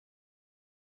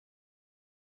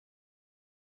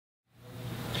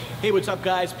Hey, what's up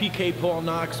guys? PK Paul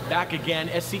Knox back again.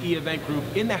 SCE Event Group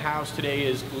in the house. Today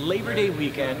is Labor Day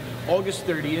weekend, August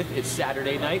 30th. It's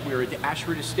Saturday night. We're at the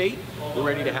Ashford estate. We're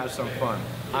ready to have some fun.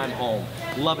 I'm home.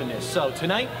 Loving this. So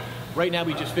tonight, right now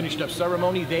we just finished up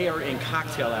ceremony. They are in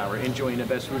cocktail hour, enjoying the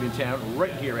best food in town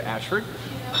right here at Ashford.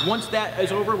 Once that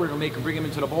is over, we're gonna bring them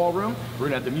into the ballroom. We're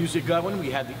gonna have the music going. We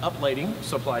have the uplighting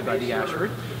supplied by the Ashford.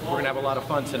 We're gonna have a lot of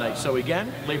fun tonight. So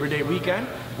again, Labor Day weekend,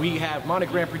 we have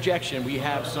monogram projection. We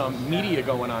have some media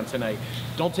going on tonight.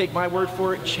 Don't take my word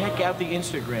for it. Check out the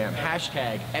Instagram,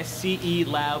 hashtag SCE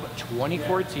Lab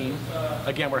 2014.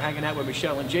 Again, we're hanging out with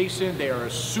Michelle and Jason. They are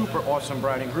a super awesome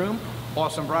bride and groom.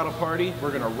 Awesome bridal party.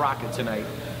 We're gonna rock it tonight.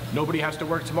 Nobody has to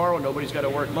work tomorrow. Nobody's got to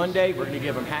work Monday. We're going to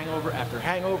give them hangover after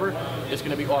hangover. It's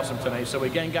going to be awesome tonight. So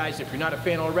again, guys, if you're not a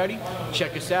fan already,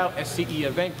 check us out, SCE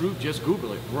Event Group. Just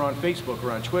Google it. We're on Facebook.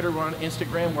 We're on Twitter. We're on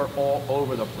Instagram. We're all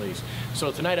over the place.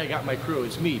 So tonight I got my crew.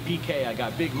 It's me, PK. I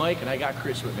got Big Mike, and I got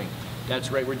Chris with me.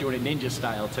 That's right. We're doing it ninja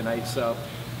style tonight. So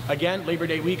again, Labor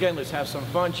Day weekend. Let's have some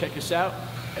fun. Check us out,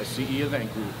 SCE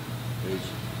Event Group.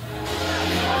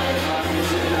 Peace.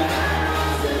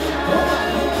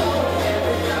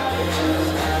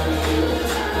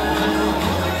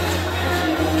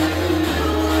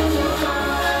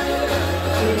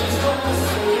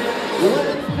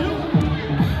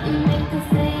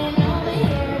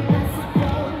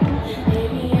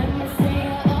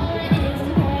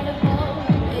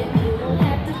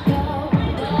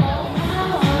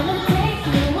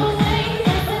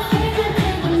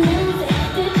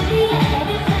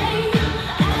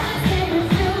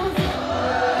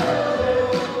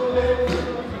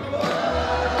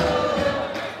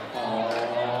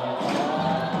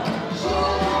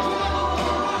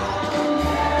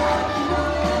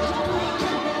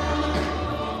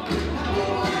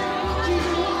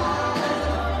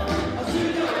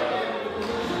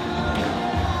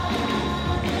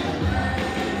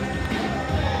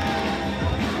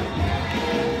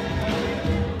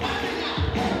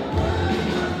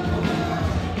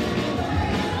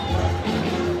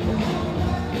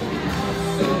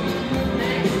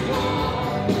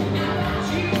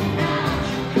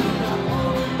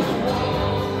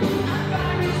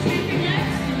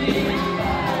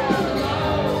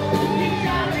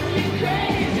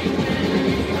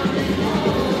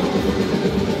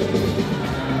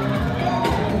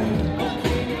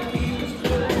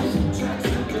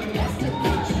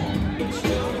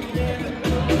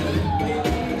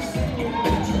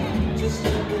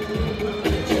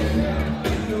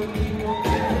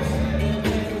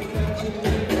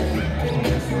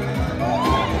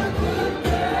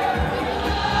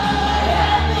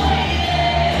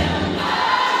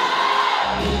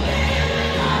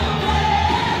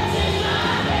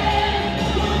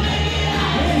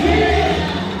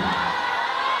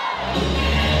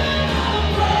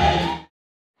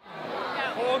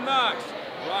 Paul Knox,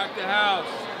 rock the house.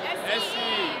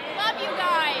 SCE. Love you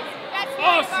guys. That's the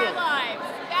Awesome. night of our lives.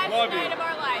 That's Love the night you. of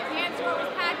our lives. Dance floor was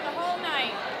packed the whole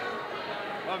night.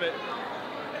 Love it.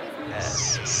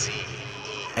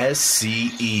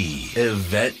 SCE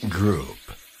Event Group.